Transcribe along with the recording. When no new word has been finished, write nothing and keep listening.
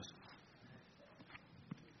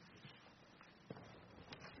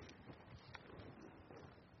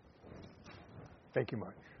Thank you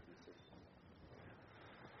much.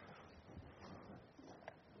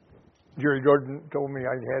 Jerry Jordan told me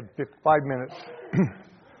I had 5 minutes,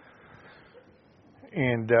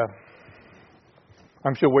 and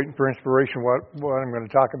I'm still waiting for inspiration what I'm going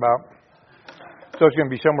to talk about. So it's going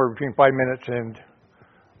to be somewhere between 5 minutes and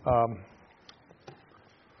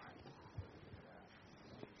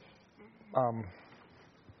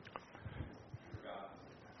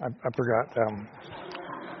I forgot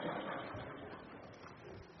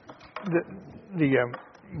the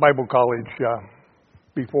Bible college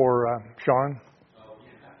before Sean.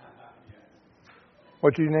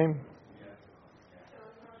 What's his name?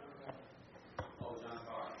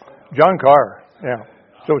 John Carr. Yeah.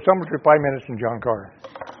 So it's somewhere between 5 minutes and John Carr.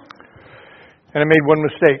 And I made one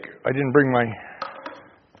mistake. I didn't bring my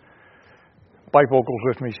bifocals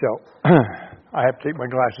with me, so I have to take my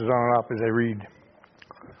glasses on and off as I read.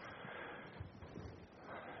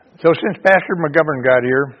 So since Pastor McGovern got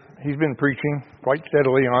here, he's been preaching quite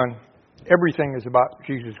steadily on everything is about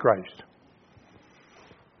Jesus Christ.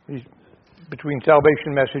 He's between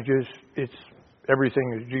salvation messages, it's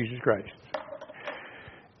everything is Jesus Christ.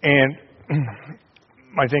 And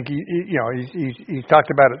I think he's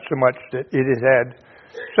talked about it so much that it has had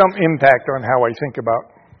some impact on how I think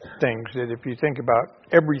about things. That if you think about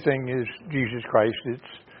everything is Jesus Christ,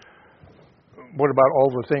 it's what about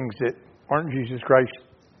all the things that aren't Jesus Christ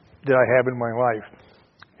that I have in my life?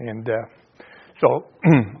 And so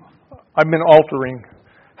I've been altering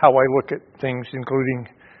how I look at things, including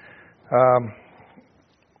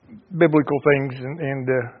biblical things and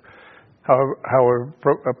how I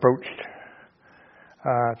approached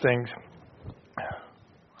things.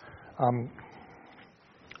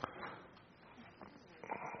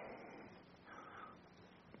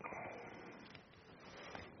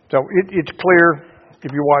 So it's clear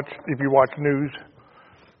if you watch news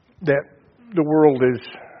that the world is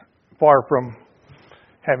far from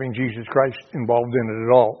having Jesus Christ involved in it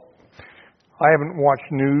at all. I haven't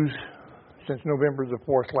watched news since November the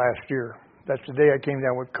 4th last year. That's the day I came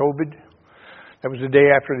down with COVID. That was the day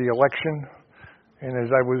after the election. And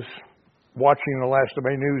as I was watching the last of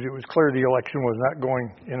my news, it was clear the election was not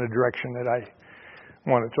going in a direction that I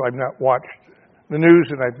wanted. So I've not watched the news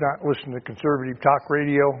and I've not listened to conservative talk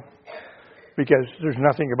radio because there's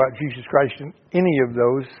nothing about Jesus Christ in any of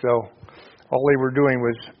those. So all they were doing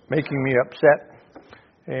was making me upset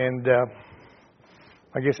and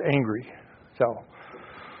I guess angry. So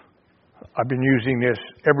I've been using this,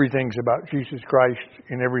 everything's about Jesus Christ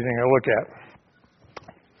in everything I look at.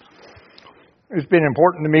 It's been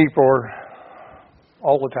important to me for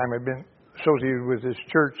all the time I've been associated with this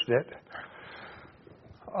church that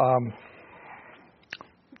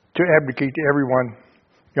to advocate to everyone,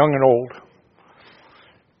 young and old,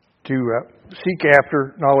 to seek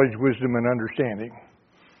after knowledge, wisdom, and understanding.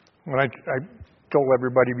 When I told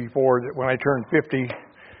everybody before that when I turned 50,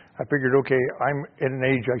 I figured, okay, I'm at an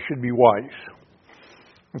age I should be wise.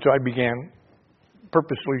 And so I began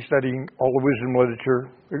purposely studying all the wisdom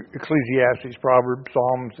literature, Ecclesiastes, Proverbs,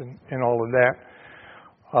 Psalms, and all of that.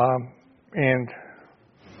 And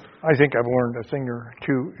I think I've learned a thing or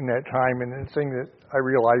two in that time. And the thing that I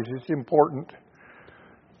realize is important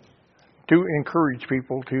to encourage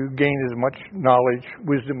people to gain as much knowledge,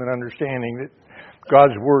 wisdom, and understanding that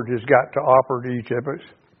God's Word has got to offer to each of us.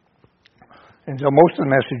 And so most of the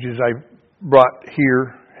messages I've brought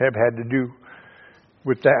here have had to do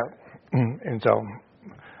with that. And so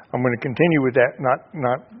I'm going to continue with that,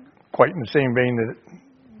 not quite in the same vein that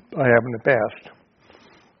I have in the past.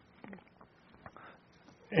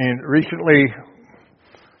 And recently,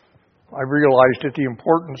 I realized that the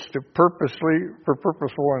importance to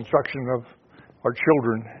purposeful instruction of our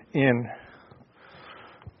children in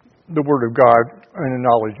the Word of God and the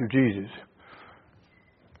knowledge of Jesus.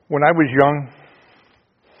 When I was young,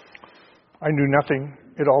 I knew nothing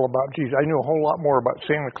at all about Jesus. I knew a whole lot more about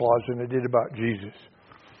Santa Claus than I did about Jesus.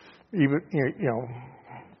 Even,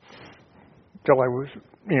 till I was,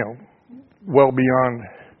 well beyond,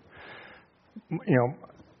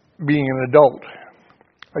 being an adult.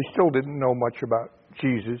 I still didn't know much about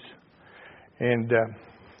Jesus. And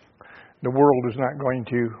the world is not going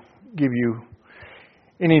to give you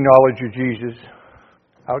any knowledge of Jesus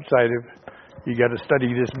outside of, you got to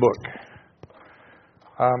study this book.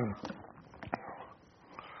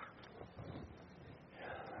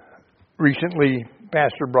 Recently,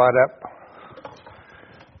 Pastor brought up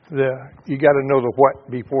you got to know the what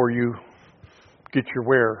before you get your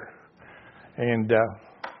where, and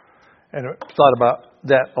I thought about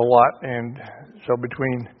that a lot. And so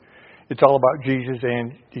it's all about Jesus,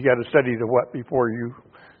 and you got to study the what before you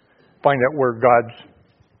find out where God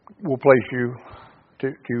will place you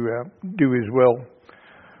to do His will.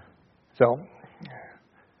 So,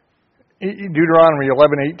 Deuteronomy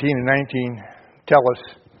 11:18 and 19 tell us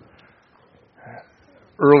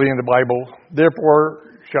early in the Bible,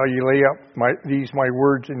 therefore shall ye lay up my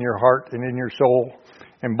words in your heart and in your soul,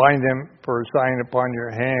 and bind them for a sign upon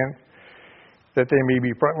your hand, that they may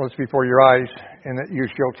be frontless before your eyes, and that you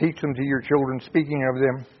shall teach them to your children, speaking of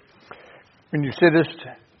them when you sittest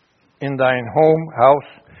in thine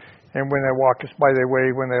house, and when thou walkest by thy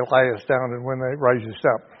way, when thou liest down, and when thou risest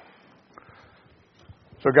up.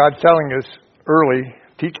 So God's telling us early,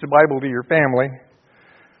 teach the Bible to your family,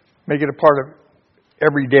 make it a part of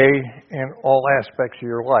every day and all aspects of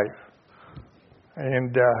your life.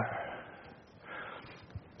 And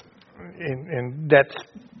that's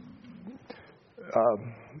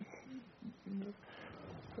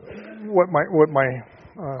what my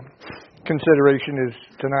consideration is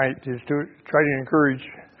tonight, is to try to encourage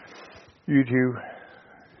you to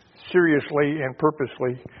seriously and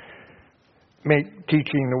purposely make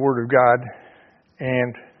teaching the Word of God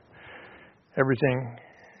and everything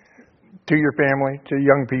to your family, to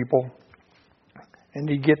young people, and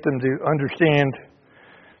to get them to understand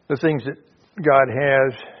the things that God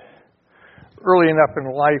has early enough in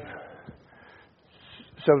life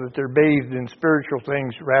so that they're bathed in spiritual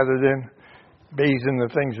things rather than bathed in the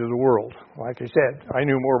things of the world. Like I said, I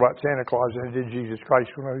knew more about Santa Claus than I did Jesus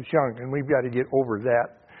Christ when I was young, and we've got to get over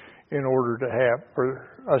that in order to have, for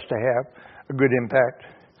us to have a good impact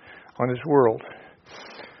on this world.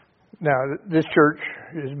 Now, this church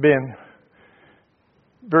has been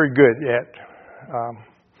very good at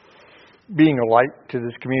being a light to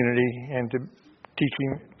this community and to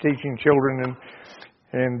teaching children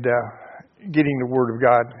and getting the Word of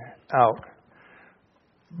God out.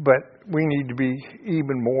 But we need to be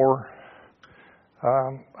even more,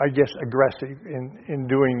 aggressive in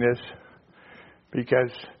doing this,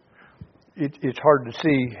 because it's hard to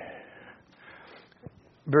see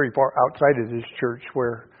very far outside of this church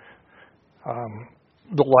where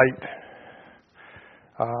the light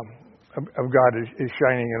of God is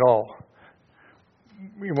shining at all.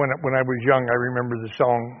 When I was young, I remember the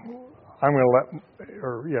song, I'm going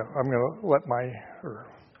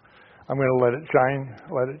to let it shine,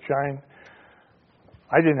 let it shine.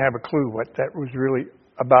 I didn't have a clue what that was really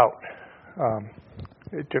about.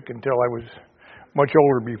 It took until I was much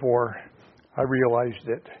older before I realized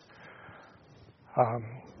that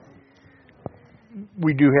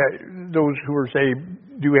we do have, those who are saved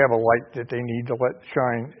do have a light that they need to let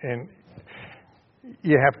shine, and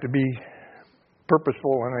you have to be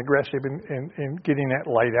purposeful and aggressive in getting that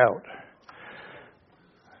light out.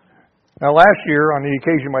 Now, last year, on the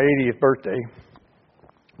occasion of my 80th birthday,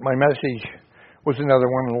 my message was another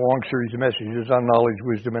one in a long series of messages on knowledge,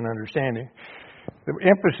 wisdom, and understanding. The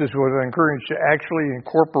emphasis was encouraged to actually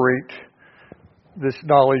incorporate this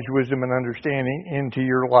knowledge, wisdom, and understanding into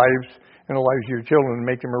your lives and the lives of your children, and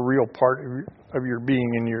make them a real part of your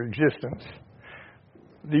being and your existence.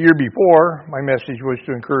 The year before, my message was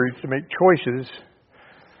to encourage to make choices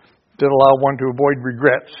that allow one to avoid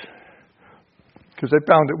regrets. Because I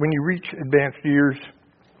found that when you reach advanced years,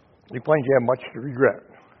 you find you have much to regret.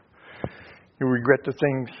 You'll regret the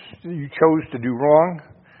things you chose to do wrong,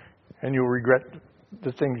 and you'll regret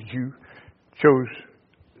the things you chose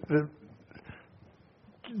that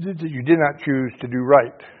you did not choose to do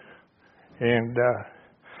right. And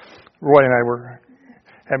Roy and I were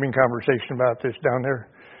having conversation about this down there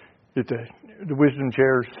at the wisdom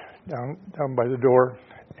chairs down by the door,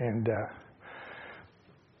 and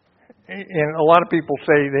a lot of people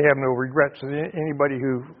say they have no regrets. Anybody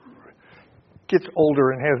who gets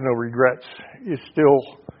older and has no regrets is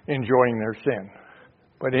still enjoying their sin.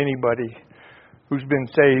 But anybody who's been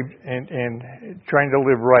saved and trying to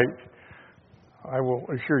live right, I will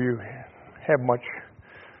assure you,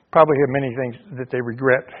 probably have many things that they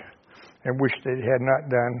regret and wish they had not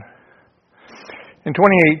done. In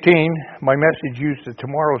 2018, my message used the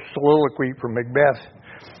Tomorrow Soliloquy from Macbeth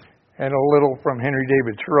and a little from Henry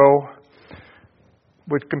David Thoreau,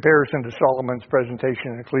 with comparison to Solomon's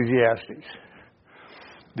presentation in Ecclesiastes.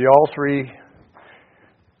 All three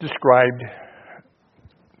described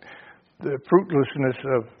the fruitlessness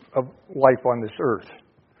of life on this earth.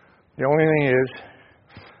 The only thing is,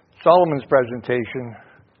 Solomon's presentation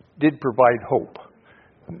did provide hope.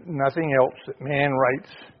 Nothing else that man writes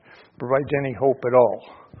provides any hope at all.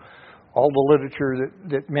 All the literature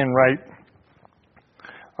that men write,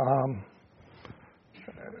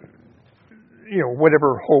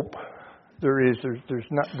 whatever hope there is, there's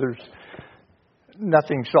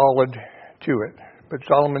nothing solid to it. But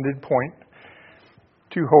Solomon did point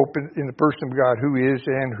to hope in the person of God, who is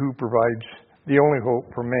and who provides the only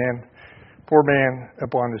hope for man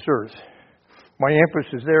upon this earth. My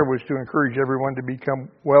emphasis there was to encourage everyone to become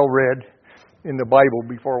well-read in the Bible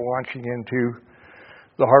before launching into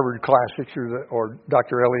the Harvard Classics or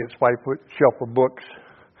Dr. Eliot's 5-foot shelf of books,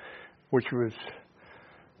 which was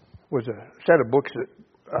a set of books that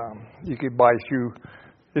you could buy through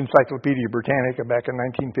Encyclopedia Britannica back in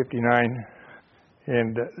 1959,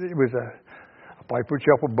 and it was a 5-foot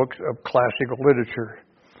shelf of books of classical literature.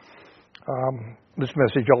 This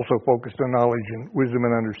message also focused on knowledge and wisdom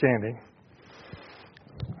and understanding.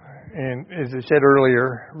 And as I said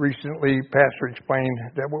earlier, recently Pastor explained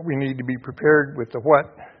that what we need to be prepared with the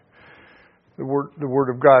what, the Word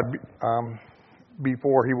of God,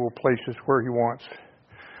 before He will place us where He wants.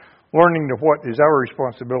 Learning the what is our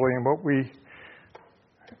responsibility, and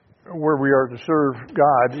where we are to serve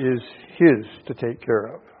God is His to take care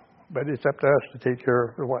of. But it's up to us to take care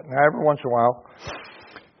of the what. Now, every once in a while,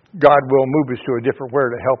 God will move us to a different where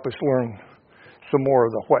to help us learn some more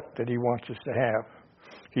of the what that He wants us to have.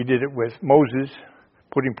 He did it with Moses,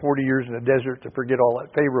 put him 40 years in the desert to forget all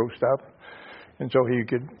that Pharaoh stuff, and so he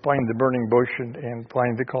could find the burning bush and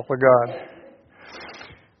find the call of God.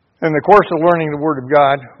 In the course of learning the Word of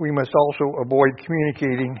God, we must also avoid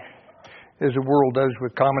communicating as the world does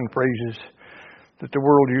with common phrases that the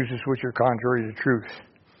world uses which are contrary to truth.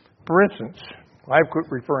 For instance, I've quit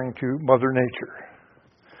referring to Mother Nature.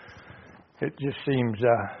 It just seems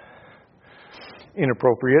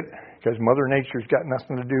inappropriate, because Mother Nature's got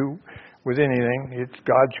nothing to do with anything. It's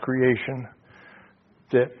God's creation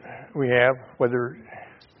that we have, whether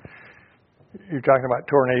you're talking about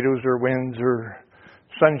tornadoes or winds or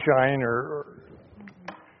sunshine or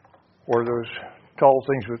those tall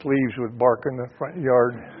things with leaves with bark in the front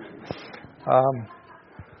yard.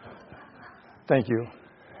 Thank you.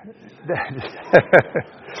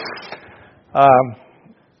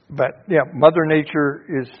 But yeah, Mother Nature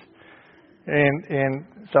is, and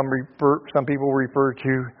some people refer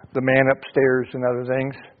to the man upstairs and other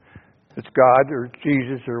things. It's God or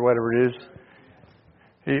Jesus or whatever it is.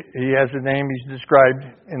 He has a name. He's described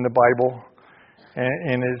in the Bible,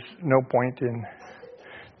 and there's no point in.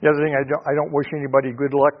 The other thing, I don't wish anybody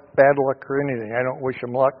good luck, bad luck, or anything. I don't wish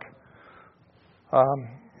them luck,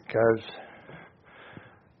 because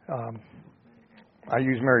I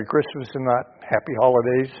use Merry Christmas and not Happy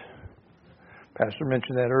Holidays. Pastor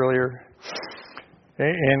mentioned that earlier.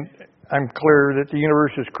 And I'm clear that the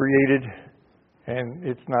universe is created, and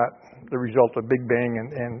it's not the result of Big Bang,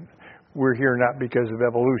 and we're here not because of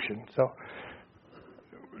evolution. So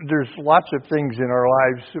there's lots of things in our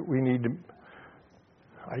lives that we need to,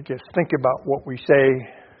 I guess, think about what we say,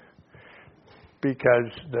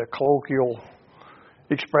 because the colloquial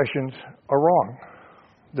expressions are wrong.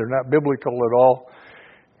 They're not biblical at all.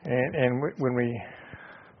 And when we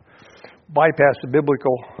bypass the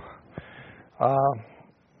biblical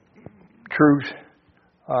truth,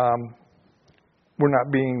 we're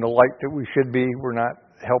not being the light that we should be. We're not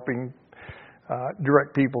helping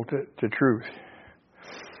direct people to truth.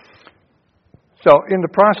 So in the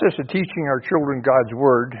process of teaching our children God's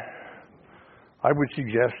Word, I would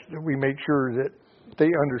suggest that we make sure that they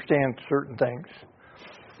understand certain things.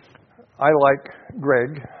 I, like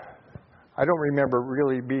Greg, I don't remember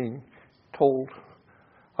really being told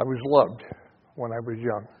I was loved when I was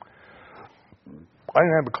young. I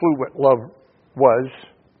didn't have a clue what love was,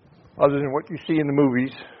 other than what you see in the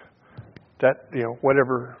movies, that,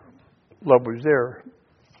 whatever love was there.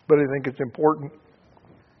 But I think it's important,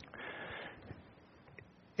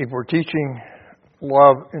 if we're teaching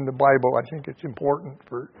love in the Bible, I think it's important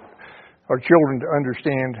for our children to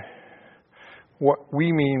understand what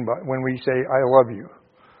we mean by when we say, I love you.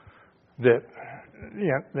 That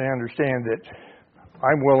they understand that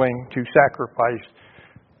I'm willing to sacrifice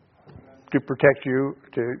to protect you,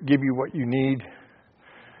 to give you what you need,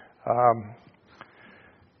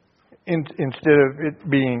 instead of it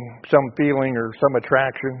being some feeling or some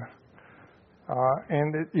attraction,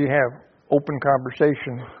 and that you have open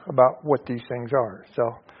conversation about what these things are.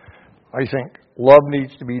 So I think love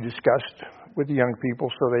needs to be discussed with the young people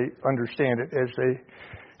so they understand it as they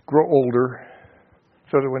grow older,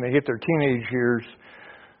 so that when they hit their teenage years,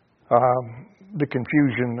 the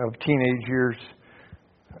confusion of teenage years,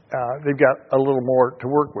 they've got a little more to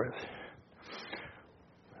work with.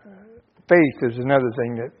 Faith is another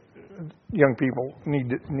thing that young people need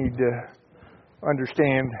to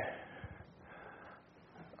understand.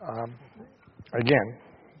 Again,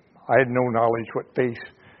 I had no knowledge what faith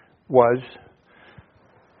was.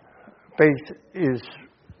 Faith is,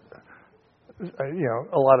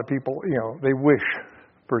 a lot of people, they wish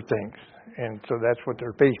for things, and so that's what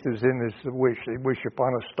their faith is in, is the wish. They wish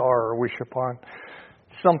upon a star or wish upon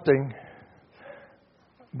something,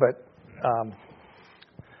 but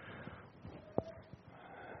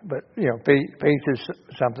you know, faith is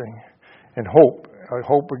something, and hope.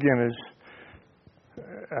 Hope again is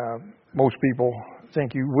most people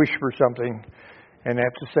think you wish for something, and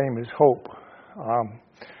that's the same as hope.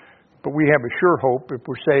 But we have a sure hope if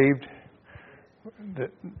we're saved,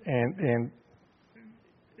 and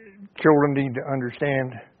children need to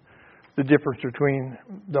understand the difference between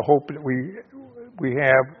the hope that we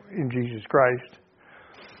have in Jesus Christ.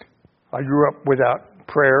 I grew up without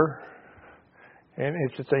prayer, and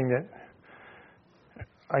it's a thing that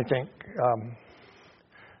I think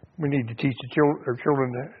we need to teach our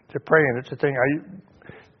children to pray, and it's a thing I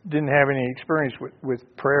didn't have any experience with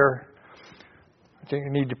prayer. I think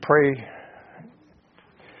you need to pray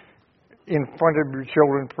in front of your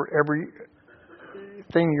children for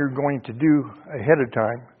everything you're going to do ahead of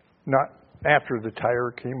time, not after the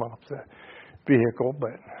tire came off the vehicle,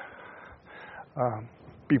 but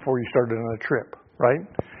before you started on a trip, right?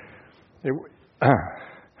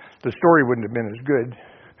 The story wouldn't have been as good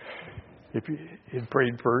if you had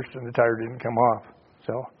prayed first and the tire didn't come off.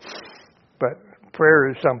 So, but prayer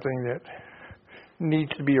is something that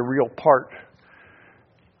needs to be a real part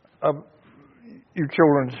of your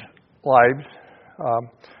children's lives,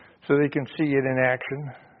 so they can see it in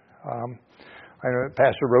action. I know that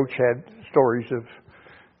Pastor Roach had stories of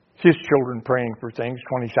his children praying for things,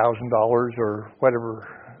 $20,000 or whatever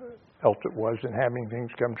else it was, and having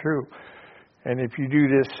things come true. And if you do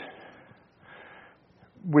this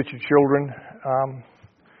with your children,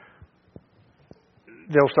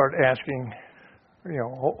 they'll start asking, you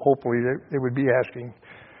know, hopefully they would be asking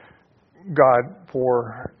God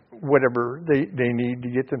for whatever they need to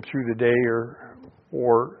get them through the day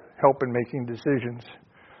or help in making decisions.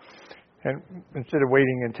 And instead of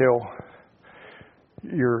waiting until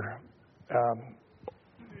you're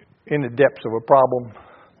in the depths of a problem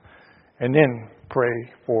and then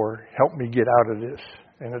pray for, help me get out of this.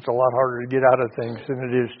 And it's a lot harder to get out of things than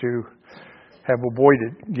it is to have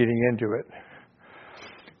avoided getting into it.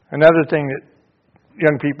 Another thing that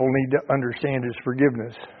young people need to understand is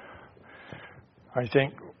forgiveness. I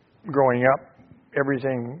think growing up,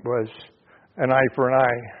 everything was an eye for an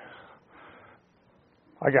eye.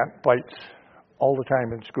 I got fights all the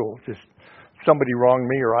time in school. Just somebody wronged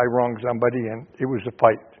me or I wronged somebody, and it was a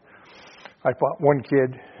fight. I fought one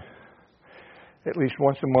kid at least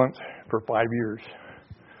once a month for 5 years.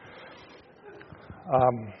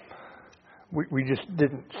 We just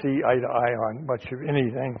didn't see eye to eye on much of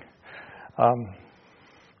anything.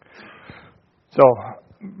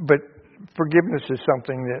 But forgiveness is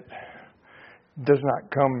something that does not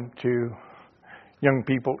come to young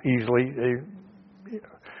people easily.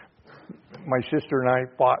 My sister and I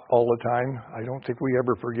fought all the time. I don't think we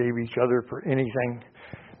ever forgave each other for anything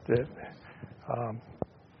that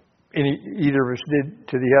either of us did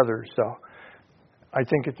to the other. So I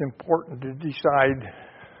think it's important to decide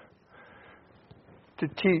to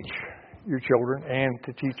teach your children and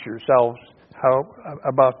to teach yourselves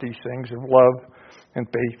about these things of love and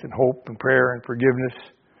faith and hope and prayer and forgiveness.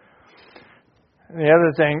 And the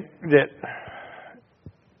other thing that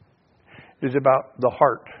is about the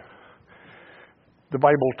heart. The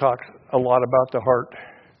Bible talks a lot about the heart.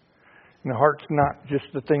 And the heart's not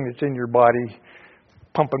just the thing that's in your body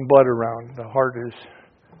pumping blood around. The heart is,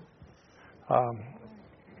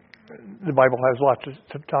 the Bible has lots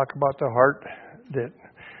to talk about the heart, that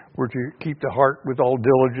we're to keep the heart with all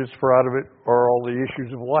diligence, for out of it are all the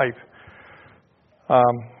issues of life.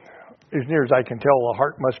 As near as I can tell, the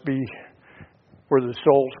heart must be where the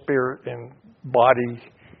soul, spirit, and body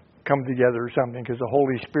come together or something, because the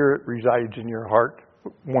Holy Spirit resides in your heart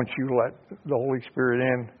once you let the Holy Spirit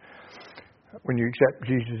in, when you accept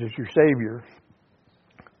Jesus as your Savior.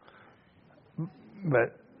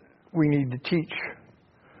 But we need to teach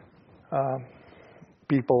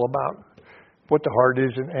people about what the heart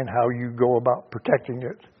is and how you go about protecting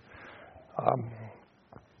it.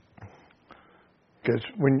 Because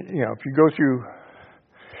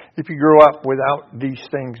if you grow up without these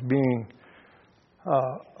things being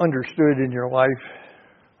understood in your life,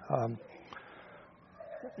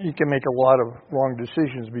 you can make a lot of wrong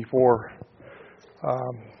decisions before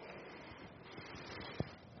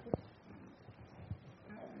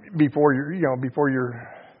you're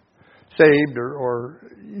saved, or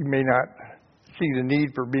you may not see the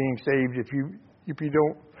need for being saved if you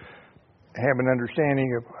don't have an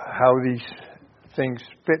understanding of how these things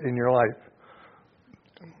fit in your life.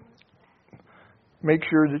 Make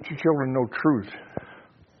sure that your children know truth.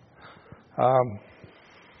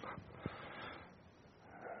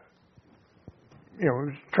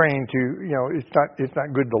 was trained to, it's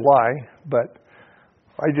not good to lie, but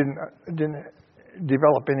I didn't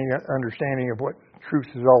develop any understanding of what truth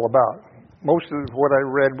is all about. Most of what I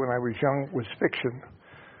read when I was young was fiction.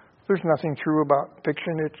 There's nothing true about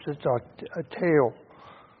fiction. It's a tale.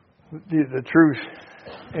 The truth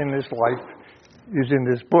in this life is in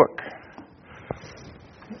this book.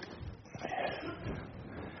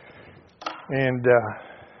 And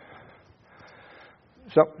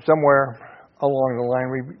somewhere along the line,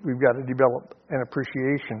 we've got to develop an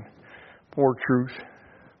appreciation for truth,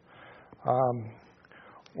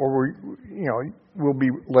 or we'll be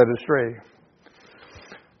led astray.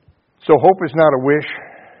 So hope is not a wish,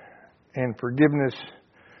 and forgiveness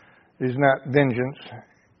is not vengeance,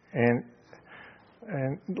 and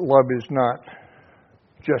love is not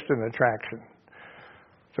just an attraction.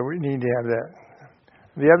 So we need to have that.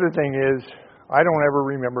 The other thing is, I don't ever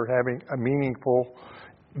remember having a meaningful,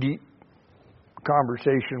 deep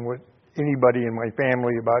conversation with anybody in my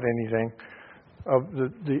family about anything of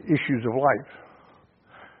the issues of life.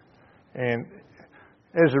 And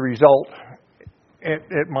as a result,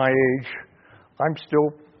 at my age, I'm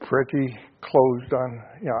still pretty closed on,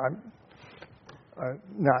 I'm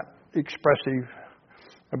not expressive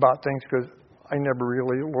about things because I never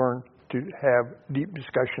really learned to have deep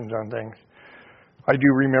discussions on things. I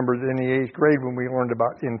do remember in the 8th grade when we learned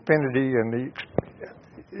about infinity and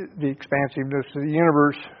the expansiveness of the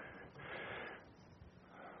universe.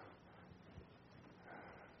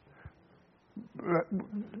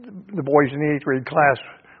 The boys in the 8th grade class,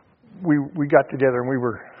 we got together and we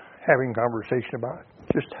were having conversation about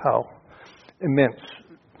just how immense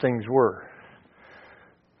things were.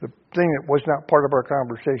 The thing that was not part of our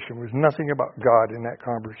conversation was nothing about God in that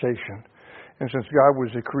conversation. And since God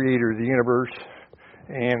was the creator of the universe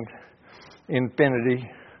and infinity,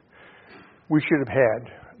 we should have had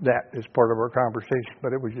that as part of our conversation,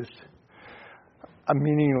 but it was just a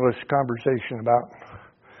meaningless conversation about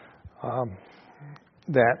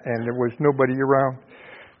that, and there was nobody around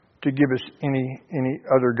to give us any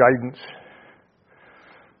other guidance.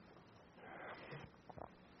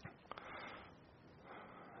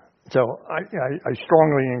 So I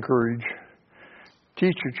strongly encourage,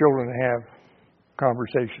 teach your children to have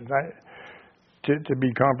conversations, to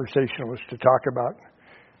be conversationalists, to talk about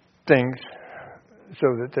things so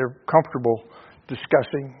that they're comfortable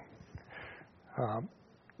discussing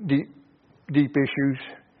deep issues,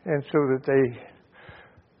 and so that they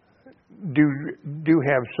do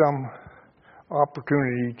have some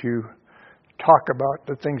opportunity to talk about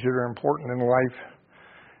the things that are important in life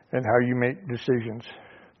and how you make decisions.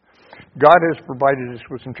 God has provided us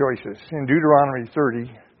with some choices. In Deuteronomy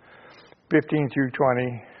 30, 15 through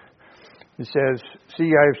 20, it says,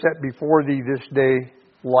 "See, I have set before thee this day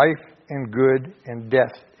life and good, and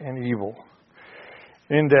death and evil.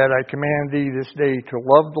 In that I command thee this day to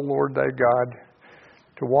love the Lord thy God,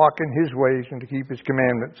 to walk in his ways, and to keep his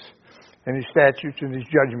commandments, and his statutes and his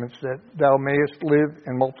judgments, that thou mayest live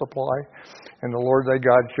and multiply, and the Lord thy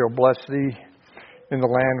God shall bless thee in the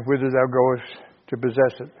land whither thou goest to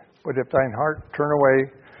possess it. But if thine heart turn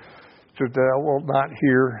away, so that thou wilt not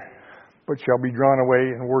hear, but shall be drawn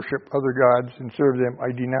away and worship other gods and serve them,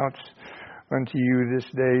 I denounce unto you this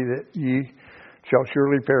day that ye shall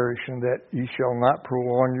surely perish, and that ye shall not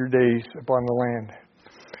prolong your days upon the land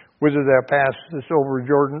whither thou passest over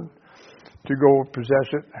Jordan to go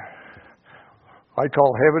possess it. I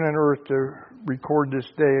call heaven and earth to record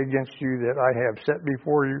this day against you that I have set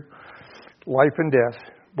before you life and death,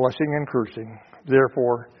 blessing and cursing.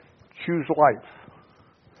 Therefore, choose life,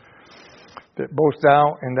 that both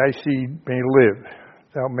thou and thy seed may live.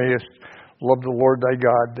 Thou mayest love the Lord thy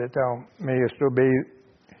God, that thou mayest obey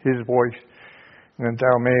his voice, and that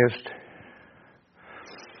thou mayest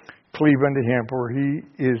cleave unto him, for he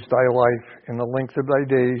is thy life in the length of thy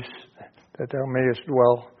days, that thou mayest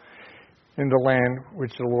dwell in the land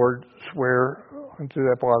which the Lord sware unto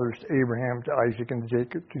thy fathers, to Abraham, to Isaac, and to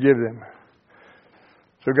Jacob, to give them.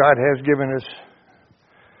 So God has given us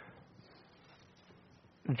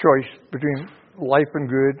the choice between life and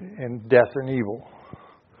good and death and evil.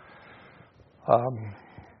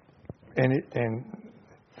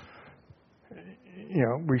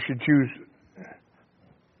 We should choose.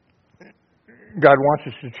 God wants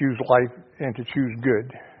us to choose life and to choose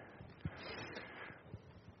good.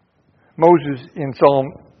 Moses in Psalm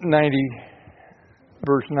 90,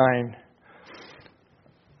 verse 9,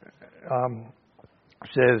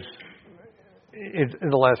 says, in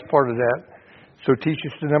the last part of that, so teach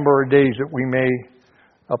us the number of our days that we may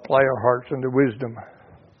apply our hearts unto wisdom.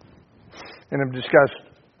 And I've discussed,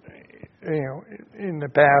 in the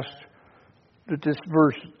past, that this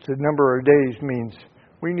verse, the number of days, means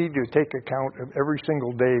we need to take account of every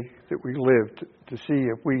single day that we live to see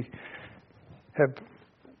if we have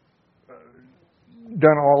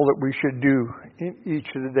done all that we should do in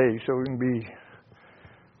each of the days, so we can be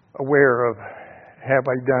aware of, have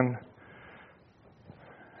I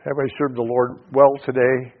served the Lord well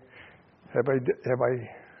today? Have I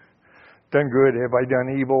done good? Have I done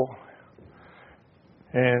evil?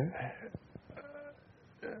 And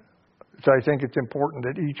so I think it's important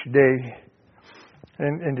that each day,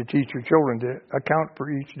 and to teach your children to account for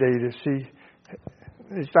each day to see.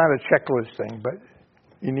 It's not a checklist thing, but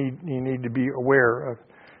you need to be aware of,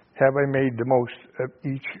 have I made the most of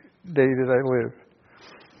each day that I live?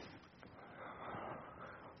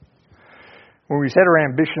 When we set our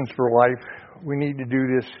ambitions for life, we need to do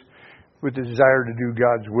this with the desire to do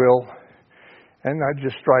God's will and not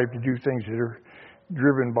just strive to do things that are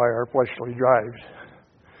driven by our fleshly drives.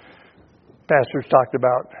 Pastors talked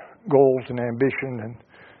about goals and ambition and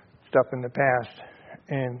stuff in the past,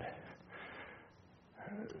 and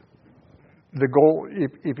the goal,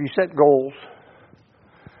 if you set goals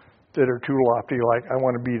that are too lofty, like I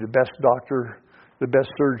want to be the best doctor, the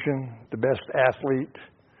best surgeon, the best athlete,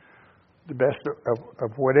 the best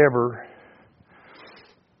of whatever,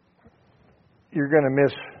 you're going to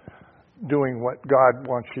miss doing what God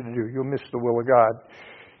wants you to do. You'll miss the will of God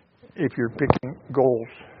if you're picking goals.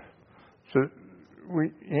 So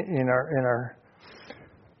we, in our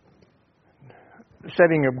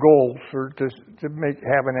setting of goals, or to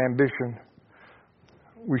have an ambition,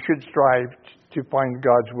 we should strive to find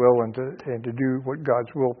God's will and to do what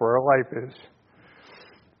God's will for our life is.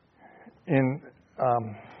 In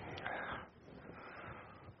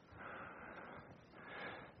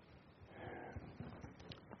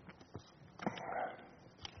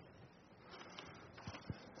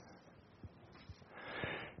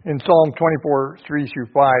Psalm 24, 3 through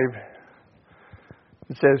 5,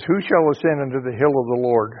 it says, "Who shall ascend unto the hill of the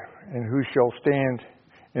Lord, and who shall stand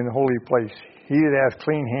in the holy place? He that hath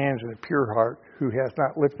clean hands and a pure heart, who hath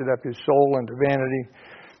not lifted up his soul unto vanity,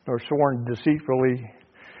 nor sworn deceitfully,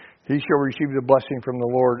 he shall receive the blessing from the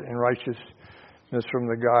Lord and righteousness from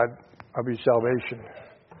the God of his salvation."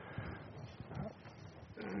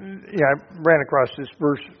 Yeah, I ran across this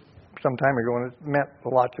verse some time ago, and it meant a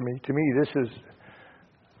lot to me. To me, this is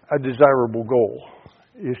a desirable goal,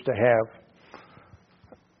 is to have,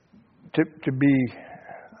 to be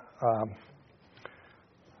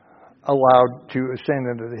allowed to ascend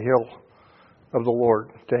into the hill of the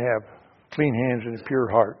Lord, to have clean hands and a pure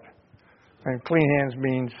heart. And clean hands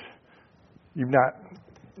means you've not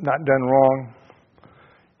done wrong,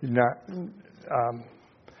 you've not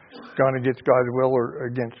gone against God's will or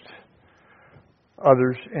against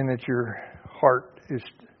others, and that your heart is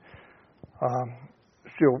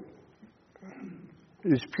still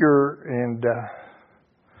is pure. And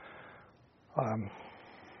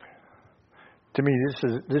to me,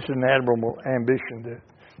 this is an admirable ambition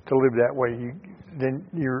to live that way. Then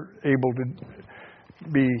you're able to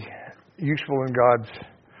be useful in God's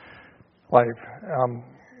life.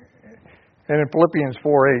 And in Philippians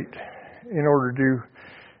 4:8, in order to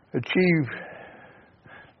achieve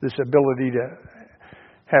this ability to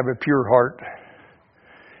have a pure heart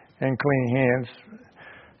and clean hands,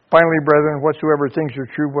 finally, brethren, whatsoever things are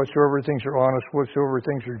true, whatsoever things are honest, whatsoever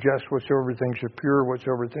things are just, whatsoever things are pure,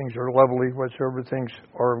 whatsoever things are lovely, whatsoever things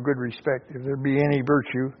are of good respect, if there be any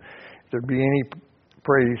virtue, if there be any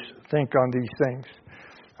praise, think on these things.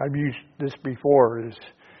 I've used this before, is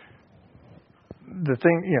the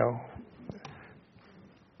thing,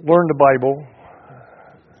 learn the Bible,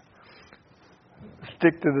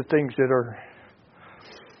 stick to the things that are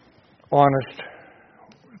honest,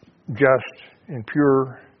 just, and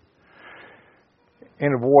pure,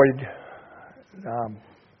 and avoid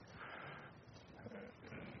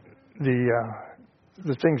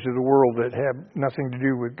the things of the world that have nothing to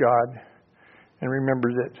do with God. And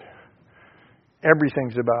remember that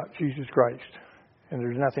everything's about Jesus Christ, and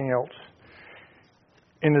there's nothing else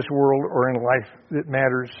in this world or in life that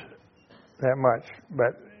matters that much.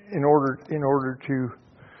 But in order to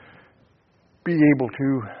be able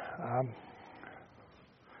to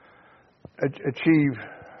achieve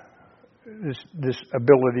this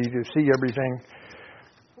ability to see everything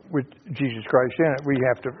with Jesus Christ in it, we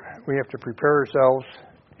have to prepare ourselves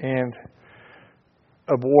and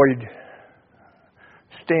avoid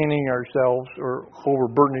staining ourselves or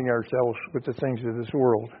overburdening ourselves with the things of this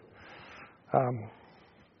world.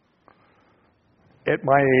 At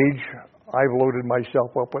my age, I've loaded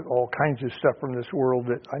myself up with all kinds of stuff from this world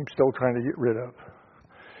that I'm still trying to get rid of.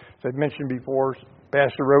 As I've mentioned before,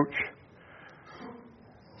 Pastor Roach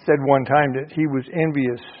said one time that he was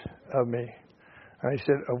envious of me. And I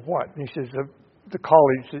said, of what? And he says, of the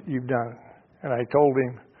college that you've done. And I told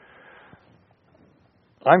him,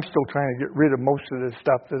 I'm still trying to get rid of most of the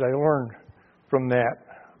stuff that I learned from that.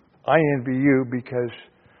 I envy you because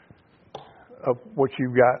of what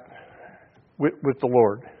you've got with the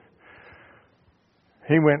Lord.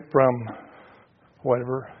 He went from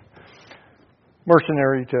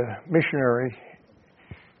mercenary to missionary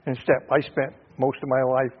in step. I spent most of my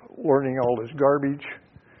life learning all this garbage,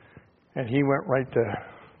 and he went right to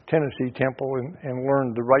Tennessee Temple and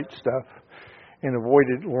learned the right stuff and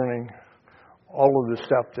avoided learning all of the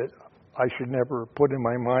stuff that I should never put in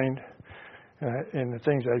my mind and the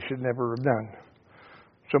things I should never have done.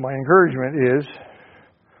 So my encouragement is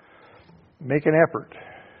make an effort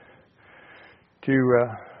to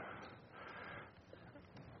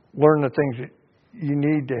learn the things that you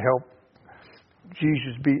need to help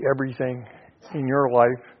Jesus be everything in your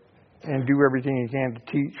life and do everything you can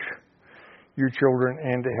to teach your children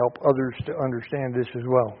and to help others to understand this as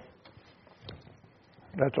well.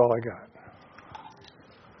 That's all I got.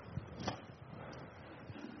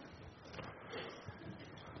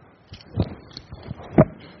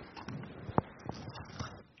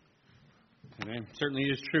 Amen. Certainly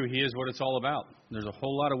is true. He is what it's all about. There's a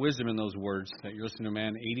whole lot of wisdom in those words that you're listening to,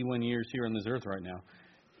 man. 81 years here on this earth right now.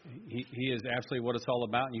 He is absolutely what it's all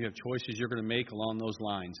about, and you have choices you're going to make along those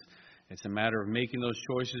lines. It's a matter of making those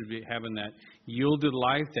choices, having that yielded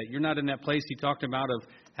life, that you're not in that place he talked about of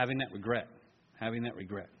having that regret. Having that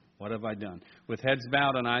regret. What have I done? With heads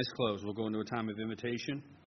bowed and eyes closed, we'll go into a time of invitation.